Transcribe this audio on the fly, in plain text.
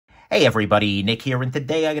Hey everybody, Nick here, and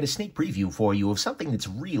today I got a sneak preview for you of something that's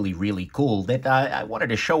really, really cool that I wanted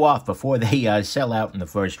to show off before they sell out in the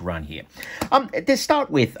first run here. To start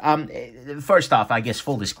with, first off, I guess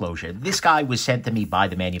full disclosure, this guy was sent to me by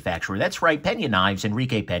the manufacturer. That's right, Peña Knives,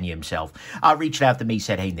 Enrique Peña himself, reached out to me,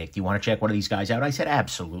 said, hey Nick, do you want to check one of these guys out? I said,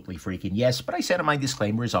 absolutely freaking yes, but I sent him my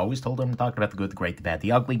disclaimer as always, told him, talked about the good, the great, the bad,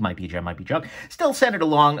 the ugly, might be a gem, might be junk. Still sent it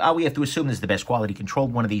along. We have to assume this is the best quality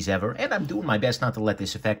controlled one of these ever, and I'm doing my best not to let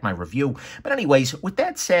this affect my review. But anyways, with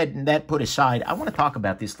that said and that put aside, I want to talk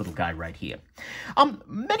about this little guy right here.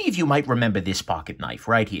 Many of you might remember this pocket knife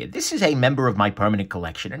right here. This is a member of my permanent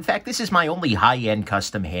collection. In fact, this is my only high-end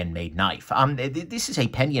custom handmade knife. This is a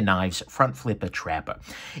Peña Knives front flipper trapper.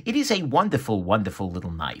 It is a wonderful, wonderful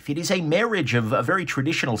little knife. It is a marriage of a very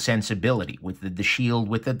traditional sensibility with the shield,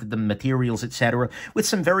 with the materials, etc., with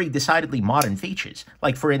some very decidedly modern features,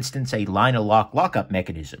 like, for instance, a liner lock lockup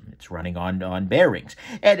mechanism. It's running on bearings,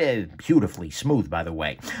 and beautifully smooth, by the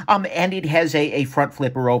way. And it has a front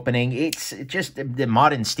flipper opening. It's just the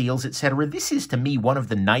modern steels, etc. This is, to me, one of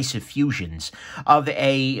the nicer fusions of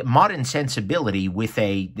a modern sensibility with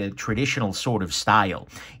a traditional sort of style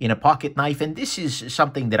in a pocket knife, and this is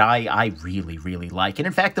something that I really, really like. And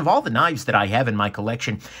in fact, of all the knives that I have in my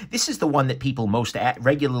collection, this is the one that people most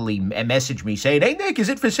regularly message me saying, hey Nick, is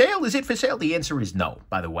it for sale? Is it for sale? The answer is no,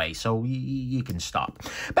 by the way, so you can stop.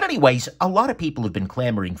 But anyways, a lot of people have been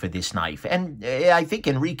clamoring for this knife, and I think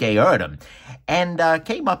Enrique heard him and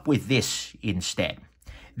came up with this instead.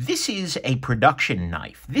 This is a production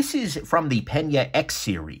knife. This is from the Peña X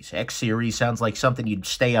Series. X Series sounds like something you'd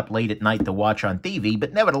stay up late at night to watch on TV,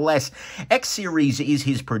 but nevertheless, X Series is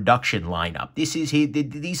his production lineup.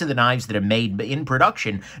 These are the knives that are made in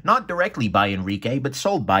production, not directly by Enrique, but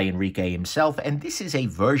sold by Enrique himself, and this is a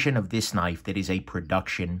version of this knife that is a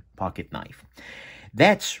production pocket knife.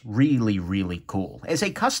 That's really, really cool. As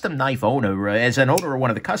a custom knife owner, as an owner of one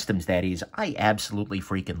of the customs, that is, I absolutely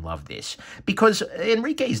freaking love this. Because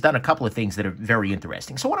Enrique's done a couple of things that are very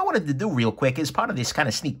interesting. So what I wanted to do real quick as part of this kind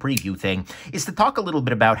of sneak preview thing is to talk a little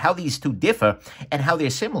bit about how these two differ and how they're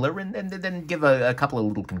similar, and then give a couple of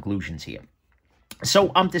little conclusions here. So,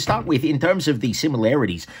 to start with, in terms of the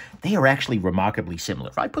similarities, they are actually remarkably similar.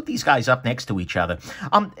 If I put these guys up next to each other,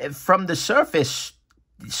 from the surface,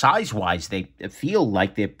 size-wise, they feel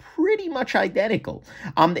like they're pretty much identical.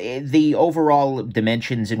 The overall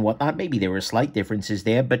dimensions and whatnot, maybe there are slight differences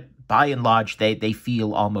there, but by and large, they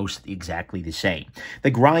feel almost exactly the same.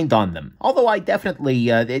 The grind on them, although I definitely,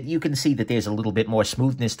 you can see that there's a little bit more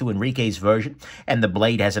smoothness to Enrique's version, and the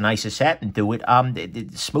blade has a nicer satin to it.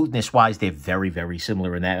 Smoothness-wise, they're very, very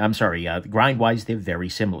similar in that. I'm sorry, grind-wise, they're very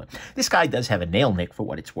similar. This guy does have a nail nick for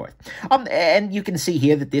what it's worth. And you can see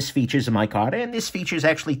here that this features a micarta, and this features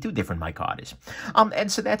actually two different micartas. And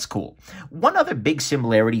so that's cool. One other big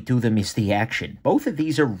similarity to them is the action. Both of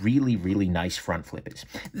these are really, really nice front flippers.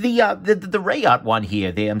 The Rayot one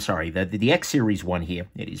here, the X Series one here,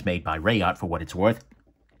 it is made by Rayot for what it's worth,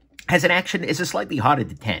 has an action is a slightly harder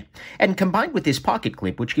to 10. And combined with this pocket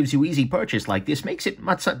clip, which gives you easy purchase like this, makes it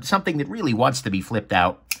something that really wants to be flipped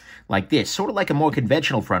out like this, sort of like a more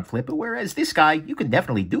conventional front flipper, whereas this guy, you can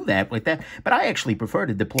definitely do that with that, but I actually prefer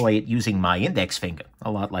to deploy it using my index finger,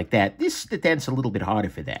 a lot like that. The 10's a little bit harder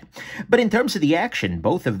for that. But in terms of the action,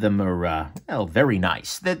 both of them are, well, very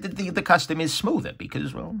nice. The custom is smoother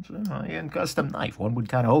because, well, it's a high-end custom knife. One would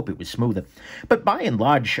kind of hope it was smoother. But by and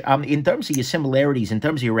large, in terms of your similarities, in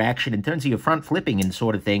terms of your action, in terms of your front flipping and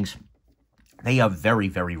sort of things, they are very,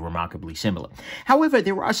 very remarkably similar. However,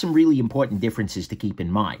 there are some really important differences to keep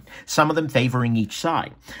in mind, some of them favoring each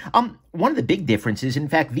side. One of the big differences, in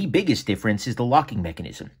fact, the biggest difference, is the locking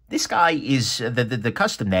mechanism. This guy is, the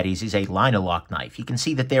custom that is a liner lock knife. You can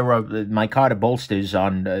see that there are micarta bolsters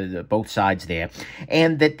on both sides there,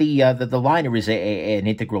 and that the liner is an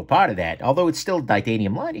integral part of that. Although it's still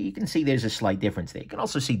titanium liner, you can see there's a slight difference there. You can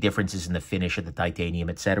also see differences in the finish of the titanium,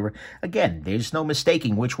 etc. Again, there's no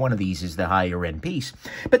mistaking which one of these is the higher end piece.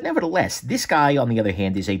 But nevertheless, this guy, on the other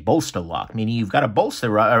hand, is a bolster lock, meaning you've got a bolster,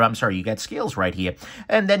 you got scales right here,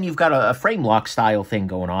 and then you've got a frame lock style thing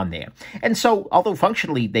going on there. And so, although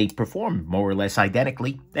functionally they perform more or less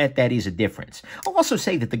identically, that is a difference. I'll also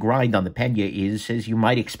say that the grind on the Peña is, as you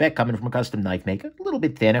might expect coming from a custom knife maker, a little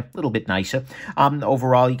bit thinner, a little bit nicer.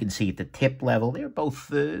 Overall, you can see at the tip level, they're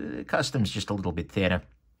both customs just a little bit thinner.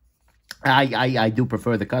 I do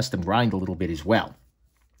prefer the custom grind a little bit as well.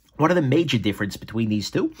 One of the major differences between these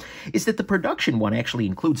two is that the production one actually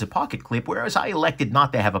includes a pocket clip, whereas I elected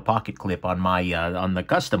not to have a pocket clip on my on the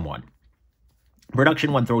custom one.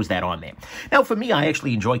 Production one throws that on there. Now, for me, I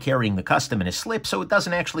actually enjoy carrying the custom in a slip, so it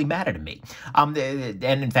doesn't actually matter to me. And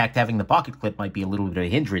in fact, having the pocket clip might be a little bit of a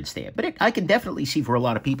hindrance there. But I can definitely see for a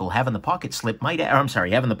lot of people having the pocket slip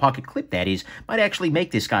having the pocket clip, that is, might actually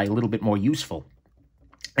make this guy a little bit more useful.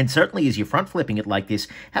 And certainly, as you're front flipping it like this,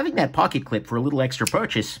 having that pocket clip for a little extra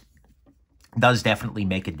purchase does definitely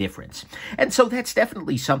make a difference. And so that's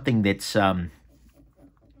definitely something that's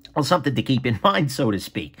well, something to keep in mind, so to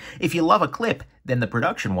speak. If you love a clip, then the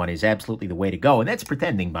production one is absolutely the way to go. And that's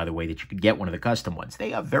pretending, by the way, that you could get one of the custom ones.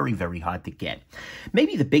 They are very, very hard to get.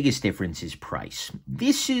 Maybe the biggest difference is price.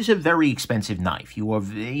 This is a very expensive knife.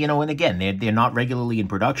 And again, they're not regularly in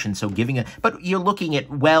production, so but you're looking at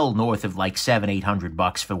well north of like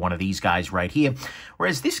 $700-800 for one of these guys right here.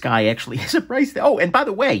 Whereas this guy actually has a price. Oh, and by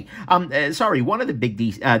the way, one of the big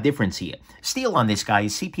difference here. Steel on this guy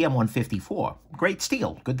is CPM 154. Great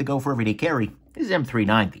steel. Good to go for everyday carry. This is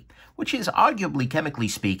M390. Which is arguably, chemically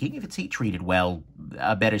speaking, if it's heat-treated well,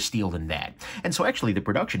 a better steel than that. And so actually the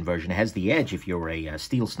production version has the edge if you're a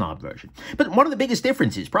steel snob version. But one of the biggest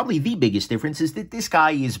differences, probably the biggest difference, is that this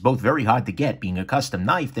guy is both very hard to get, being a custom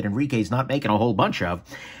knife that Enrique's not making a whole bunch of,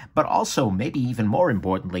 but also, maybe even more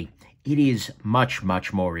importantly, it is much,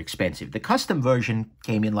 much more expensive. The custom version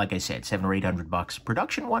came in, like I said, $700 or $800.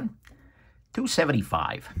 Production one,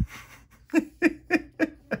 $275.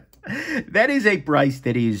 That is a price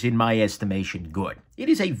that is, in my estimation, good. It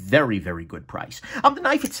is a very, very good price. The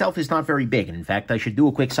knife itself is not very big, and in fact, I should do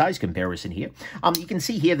a quick size comparison here. You can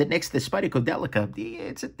see here that next to the Spyderco Delica,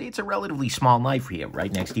 it's a relatively small knife here,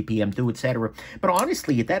 right next to PM2, etc. But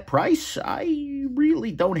honestly, at that price, I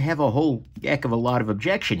really don't have a whole heck of a lot of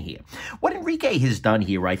objection here. What Enrique has done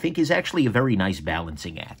here, I think, is actually a very nice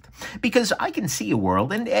balancing act. Because I can see a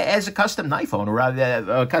world, and as a custom knife owner,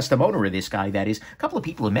 a custom owner of this guy, that is, a couple of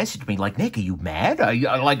people have messaged me like, Nick, are you mad? Are you,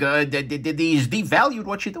 did these devalued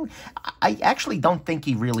what you're doing? I actually don't think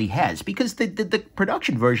he really has, because the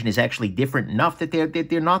production version is actually different enough that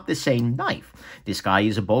they're not the same knife. This guy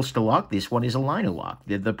is a bolster lock. This one is a liner lock.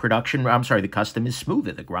 The custom is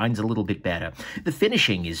smoother. The grind's a little bit better. The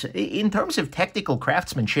finishing is, in terms of technical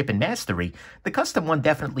craftsmanship and mastery, the custom one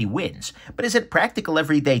definitely wins. But as a practical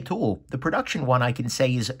everyday tool, the production one, I can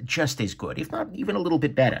say, is just as good, if not even a little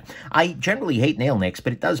bit better. I generally hate nail nicks,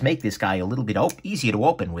 but it does make this guy a little bit easier to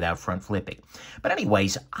open without front flipping. But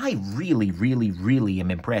anyways, I really, really, really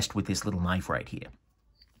am impressed with this little knife right here.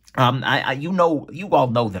 You all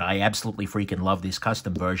know that I absolutely freaking love this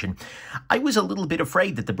custom version. I was a little bit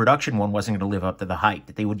afraid that the production one wasn't going to live up to the hype,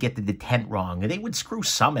 that they would get the detent wrong, or they would screw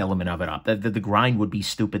some element of it up, that the grind would be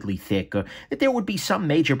stupidly thick, or that there would be some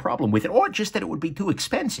major problem with it, or just that it would be too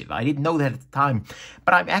expensive. I didn't know that at the time,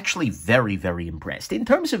 but I'm actually very, very impressed. In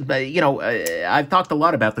terms of, I've talked a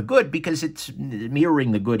lot about the good because it's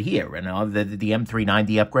mirroring the good here, and the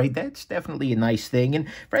M390 upgrade, that's definitely a nice thing, and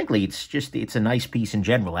frankly, it's a nice piece in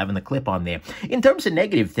general, having the clip on there. In terms of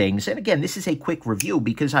negative things, and again, this is a quick review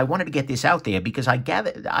because I wanted to get this out there because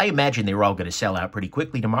I imagine they're all going to sell out pretty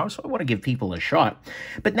quickly tomorrow, so I want to give people a shot.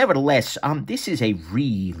 But nevertheless, this is a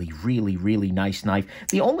really, really, really nice knife.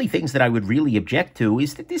 The only things that I would really object to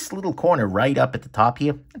is that this little corner right up at the top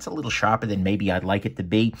here, it's a little sharper than maybe I'd like it to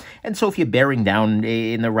be. And so if you're bearing down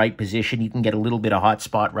in the right position, you can get a little bit of hot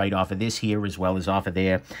spot right off of this here as well as off of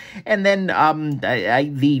there. And then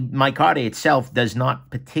the micarta itself does not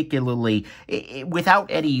particularly, without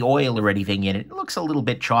any oil or anything in it, it looks a little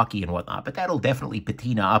bit chalky and whatnot, but that'll definitely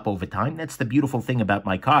patina up over time. That's the beautiful thing about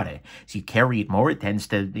micarta. As you carry it more, it tends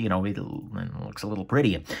to, it looks a little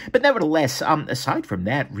prettier. But nevertheless, aside from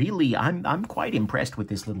that, really, I'm quite impressed with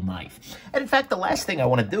this little knife. And in fact, the last thing I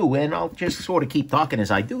want to do, and I'll just sort of keep talking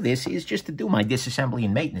as I do this, is just to do my disassembly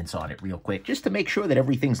and maintenance on it real quick, just to make sure that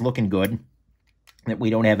everything's looking good, that we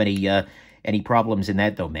don't have any problems in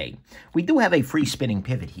that domain. We do have a free spinning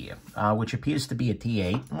pivot here, which appears to be a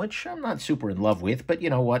T8, which I'm not super in love with, but you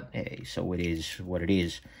know what? Hey, so it is what it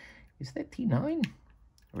is. Is that T9?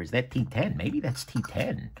 Or is that T10? Maybe that's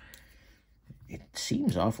T10. It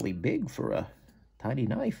seems awfully big for a tiny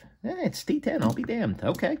knife. It's T10, I'll be damned.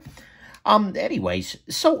 Okay. Anyways,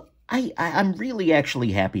 so I'm really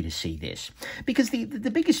actually happy to see this, because the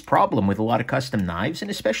biggest problem with a lot of custom knives, and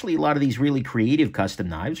especially a lot of these really creative custom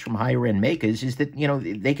knives from higher-end makers, is that,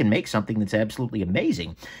 they can make something that's absolutely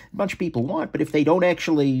amazing. A bunch of people want, but if they don't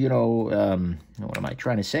actually, what am I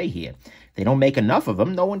trying to say here? They don't make enough of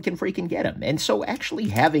them, no one can freaking get them. And so actually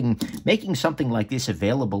making something like this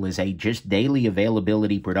available as a just daily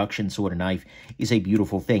availability production sort of knife is a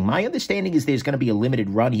beautiful thing. My understanding is there's going to be a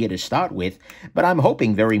limited run here to start with, but I'm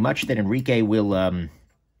hoping very much that Enrique will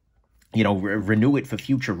you know, renew it for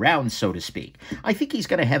future rounds, so to speak. I think he's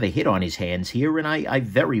going to have a hit on his hands here, and I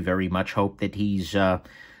very, very much hope that he's... now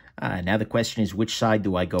the question is, which side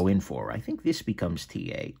do I go in for? I think this becomes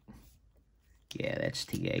T8. Yeah, that's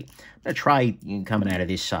T8. I'm going to try coming out of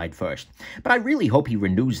this side first. But I really hope he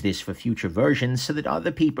renews this for future versions so that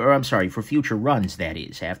other people... Or, I'm sorry, for future runs, that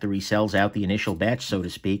is, after he sells out the initial batch, so to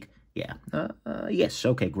speak. Yeah, yes,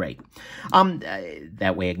 okay, great.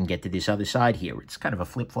 That way I can get to this other side here. It's kind of a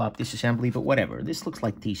flip-flop disassembly, but whatever. This looks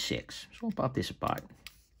like T6, so we'll pop this apart.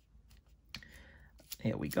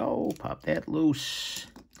 There we go, pop that loose,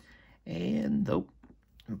 and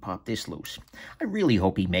pop this loose. I really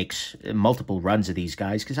hope he makes multiple runs of these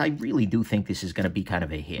guys, because I really do think this is going to be kind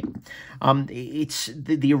of a hit. It's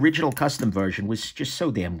the original custom version was just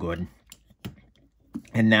so damn good.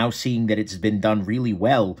 And now seeing that it's been done really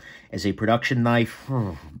well as a production knife,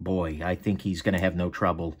 oh boy, I think he's going to have no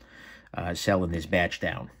trouble selling this batch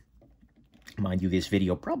down. Mind you, this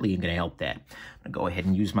video probably ain't going to help that. I'm going to go ahead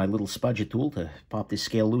and use my little spudger tool to pop this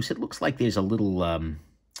scale loose. It looks like there's a little,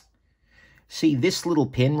 see, this little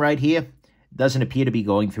pin right here doesn't appear to be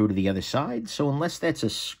going through to the other side. So unless that's a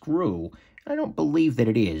screw... I don't believe that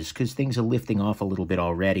it is, because things are lifting off a little bit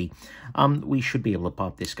already. We should be able to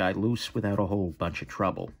pop this guy loose without a whole bunch of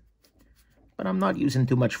trouble. But I'm not using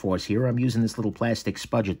too much force here. I'm using this little plastic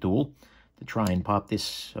spudger tool to try and pop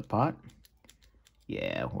this apart.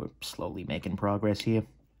 Yeah, we're slowly making progress here.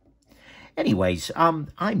 Anyways,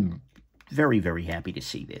 I'm very, very happy to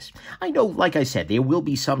see this. I know, like I said, there will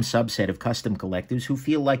be some subset of custom collectors who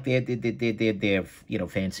feel like their you know,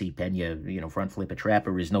 fancy Peña, you know, front flipper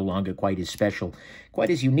trapper is no longer quite as special, quite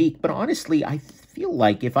as unique. But honestly, I feel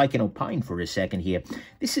like, if I can opine for a second here,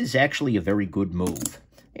 this is actually a very good move.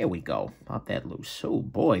 There we go. Pop that loose. Oh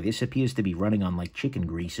boy, this appears to be running on like chicken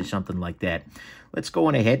grease or something like that. Let's go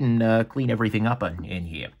on ahead and clean everything up in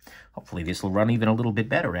here. Hopefully this will run even a little bit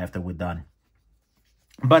better after we're done.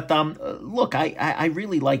 But, look, I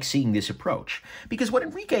really like seeing this approach, because what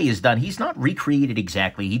Enrique has done, he's not recreated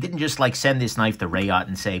exactly. He didn't just, like, send this knife to Rayot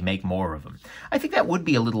and say, make more of them. I think that would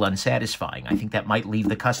be a little unsatisfying. I think that might leave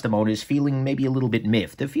the custom owners feeling maybe a little bit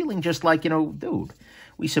miffed. They're feeling just like, you know, dude,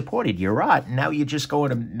 we supported your art, and now you're just going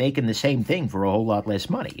to making the same thing for a whole lot less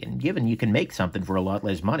money. And given you can make something for a lot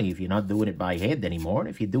less money if you're not doing it by hand anymore, and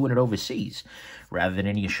if you're doing it overseas, rather than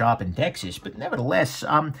in your shop in Texas. But nevertheless,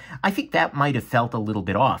 I think that might have felt a little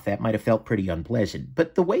bit off. That might have felt pretty unpleasant.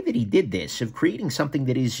 But the way that he did this, of creating something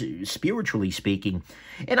that is, spiritually speaking,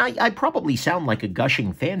 and I probably sound like a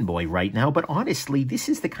gushing fanboy right now, but honestly, this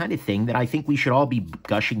is the kind of thing that I think we should all be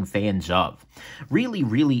gushing fans of. Really,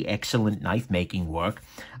 really excellent knife-making work,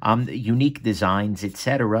 unique designs,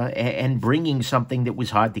 etc., and bringing something that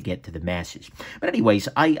was hard to get to the masses. But anyways,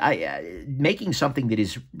 making something that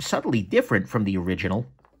is subtly different from the original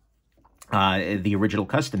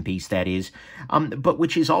custom piece, that is, but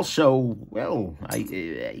which is also, well,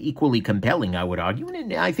 equally compelling, I would argue,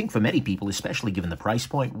 and I think for many people, especially given the price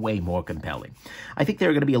point, way more compelling. I think there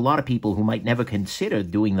are going to be a lot of people who might never consider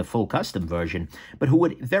doing the full custom version, but who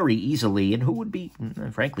would very easily, and who would be,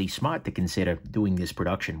 frankly, smart to consider doing this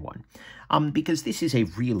production one. Because this is a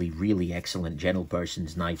really, really excellent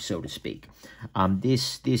gentleperson's knife, so to speak.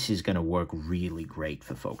 This is going to work really great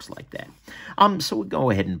for folks like that. So we'll go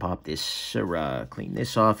ahead and pop this, or clean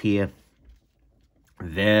this off here.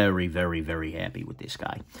 Very, very, very happy with this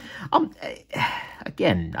guy.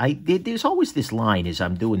 Again, there's always this line as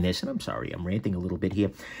I'm doing this, and I'm sorry, I'm ranting a little bit here,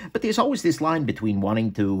 but there's always this line between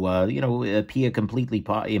wanting to, you know, appear completely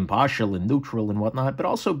impartial and neutral and whatnot, but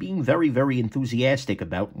also being very, very enthusiastic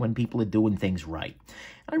about when people are doing things right.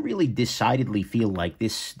 I really decidedly feel like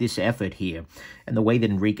this effort here and the way that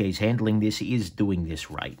Enrique's handling this is doing this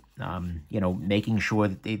right. You know, making sure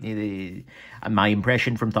that my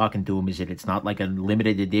impression from talking to him is that it's not like a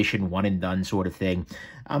limited edition one and done sort of thing.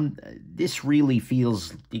 This really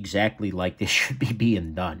feels exactly like this should be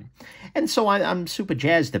being done. And so I'm super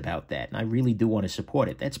jazzed about that, and I really do want to support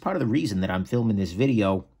it. That's part of the reason that I'm filming this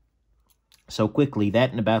video so quickly,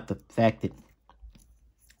 that and about the fact that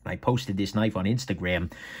I posted this knife on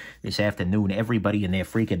Instagram this afternoon. Everybody and their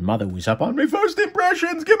freaking mother was up on my first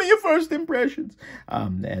impressions. Give me your first impressions.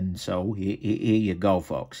 And so here you go,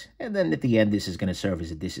 folks. And then at the end, this is going to serve as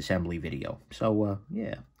a disassembly video. So,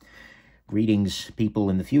 yeah. Greetings, people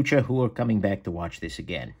in the future who are coming back to watch this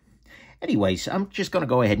again. Anyways, I'm just going to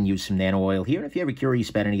go ahead and use some nano oil here. If you're ever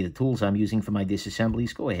curious about any of the tools I'm using for my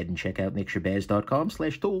disassemblies, go ahead and check out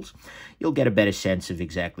nickshabazz.com/tools. You'll get a better sense of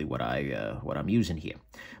exactly what I'm using here.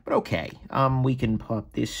 But okay, we can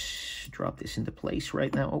pop this, drop this into place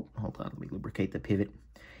right now. Oh, hold on, let me lubricate the pivot.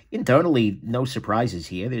 Internally, no surprises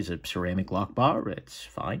here. There's a ceramic lock bar. It's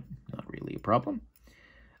fine. Not really a problem.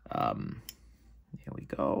 There we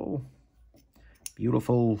go.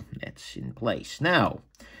 Beautiful. That's in place. Now,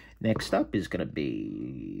 next up is going to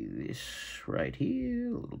be this right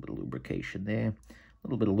here. A little bit of lubrication there. A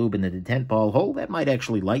little bit of lube in the detent ball hole. That might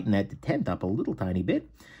actually lighten that detent up a little tiny bit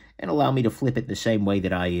and allow me to flip it the same way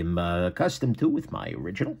that I am accustomed to with my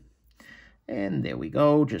original. And there we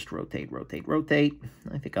go. Just rotate, rotate, rotate.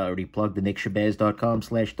 I think I already plugged the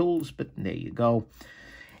nickshabazz.com/tools, but there you go.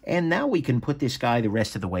 And now we can put this guy the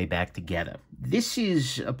rest of the way back together. This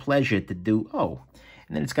is a pleasure to do. Oh,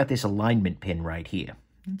 and then it's got this alignment pin right here.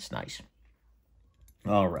 It's nice.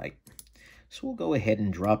 All right. So we'll go ahead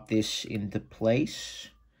and drop this into place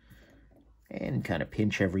and kind of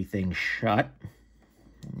pinch everything shut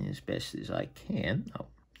as best as I can. Oh,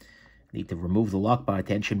 need to remove the lock bar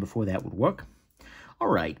tension before that would work. All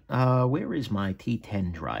right. Where is my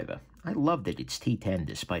T10 driver? I love that it's T10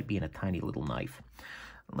 despite being a tiny little knife.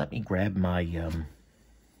 Let me grab my,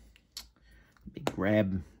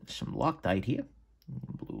 grab some Loctite here.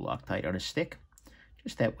 Blue Loctite on a stick.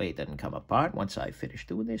 Just that way it doesn't come apart once I finish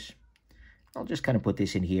doing this. I'll just kind of put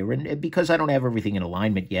this in here. And because I don't have everything in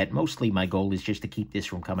alignment yet, mostly my goal is just to keep this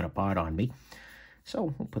from coming apart on me.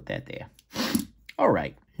 So we'll put that there. All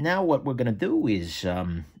right. Now what we're going to do is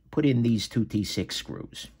put in these two T6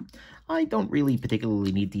 screws. I don't really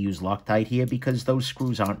particularly need to use Loctite here because those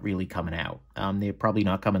screws aren't really coming out. They're probably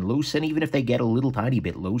not coming loose, and even if they get a little tiny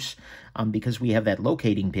bit loose, because we have that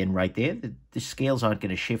locating pin right there, the scales aren't going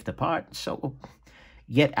to shift apart. So,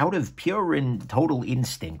 yet out of pure and total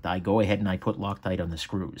instinct, I go ahead and I put Loctite on the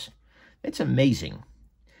screws. It's amazing.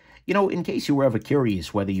 You know, in case you were ever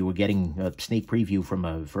curious whether you were getting a sneak preview from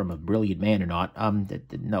a brilliant man or not,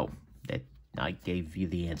 no, I gave you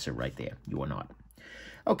the answer right there. You are not.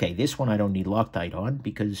 Okay, this one I don't need Loctite on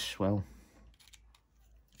because, well,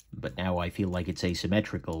 but now I feel like it's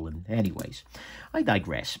asymmetrical, and anyways, I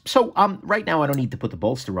digress. So, right now I don't need to put the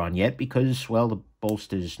bolster on yet because, well, the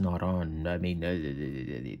bolster's not on. I mean,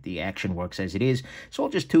 the action works as it is, so I'll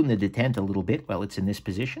just tune the detent a little bit while it's in this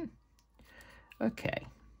position. Okay.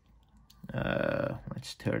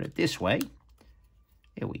 Let's turn it this way.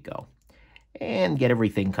 There we go. And get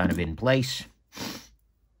everything kind of in place.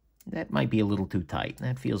 That might be a little too tight.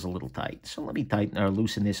 That feels a little tight. So let me tighten or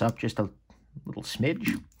loosen this up just a little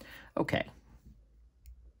smidge. Okay.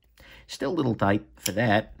 Still a little tight for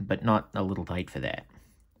that, but not a little tight for that.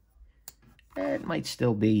 That might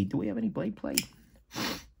still be... Do we have any blade play?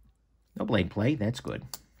 No blade play. That's good.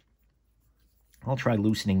 I'll try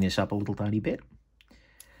loosening this up a little tiny bit.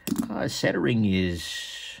 Centering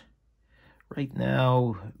is right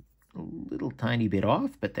now a little tiny bit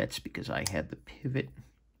off, but that's because I had the pivot.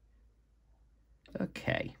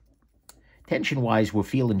 Okay. Tension-wise, we're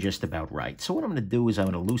feeling just about right. So what I'm going to do is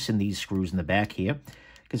I'm going to loosen these screws in the back here,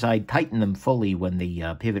 because I tightened them fully when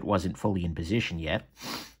the pivot wasn't fully in position yet.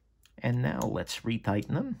 And now let's retighten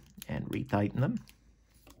them and retighten them.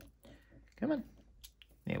 Come on.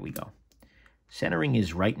 There we go. Centering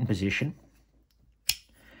is right in position.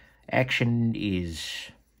 Action is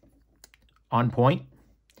on point.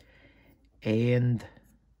 And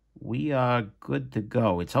we are good to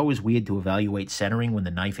go. It's always weird to evaluate centering when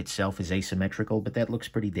the knife itself is asymmetrical, but that looks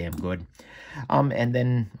pretty damn good. And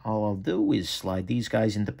then all I'll do is slide these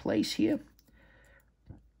guys into place here.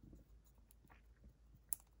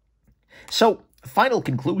 So, final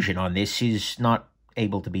conclusion on this is not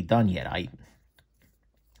able to be done yet. I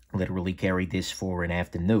literally carried this for an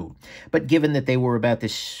afternoon. But given that they were about to,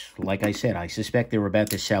 like I said, I suspect they were about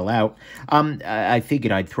to sell out, I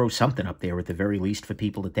figured I'd throw something up there at the very least for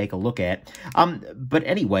people to take a look at. But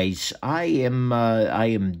anyways, I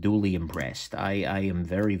am duly impressed. I am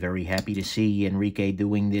very, very happy to see Enrique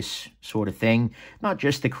doing this sort of thing. Not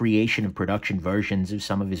just the creation of production versions of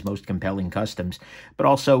some of his most compelling customs, but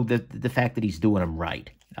also the fact that he's doing them right.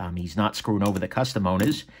 He's not screwing over the custom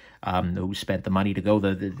owners who spent the money to go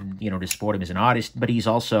to support him as an artist, but he's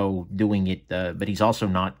also doing it. But he's also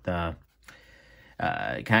not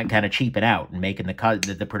kind of cheaping out and making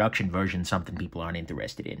the production version something people aren't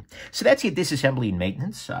interested in. So that's your disassembly and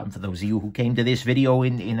maintenance. For those of you who came to this video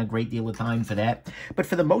in a great deal of time for that. But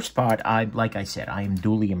for the most part, like I said, I am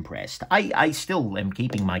duly impressed. I still am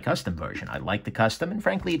keeping my custom version. I like the custom, and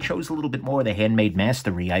frankly, it shows a little bit more of the handmade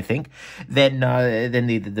mastery, I think, than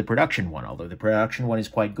the production one, although the production one is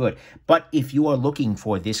quite good. But if you are looking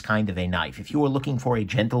for this kind of a knife, if you are looking for a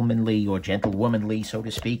gentlemanly or gentlewomanly, so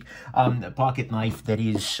to speak, pocket knife, life that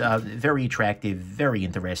is very attractive, very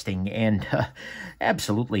interesting, and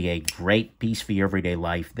absolutely a great piece for your everyday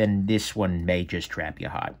life, then this one may just trap your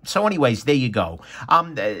heart. So anyways, there you go.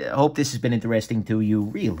 I hope this has been interesting to you.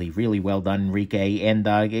 Really, really well done, Enrique, and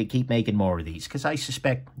keep making more of these, because I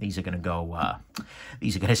suspect these are going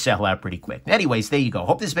to sell out pretty quick. Anyways, there you go.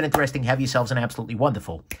 Hope this has been interesting. Have yourselves an absolutely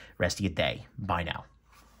wonderful rest of your day. Bye now.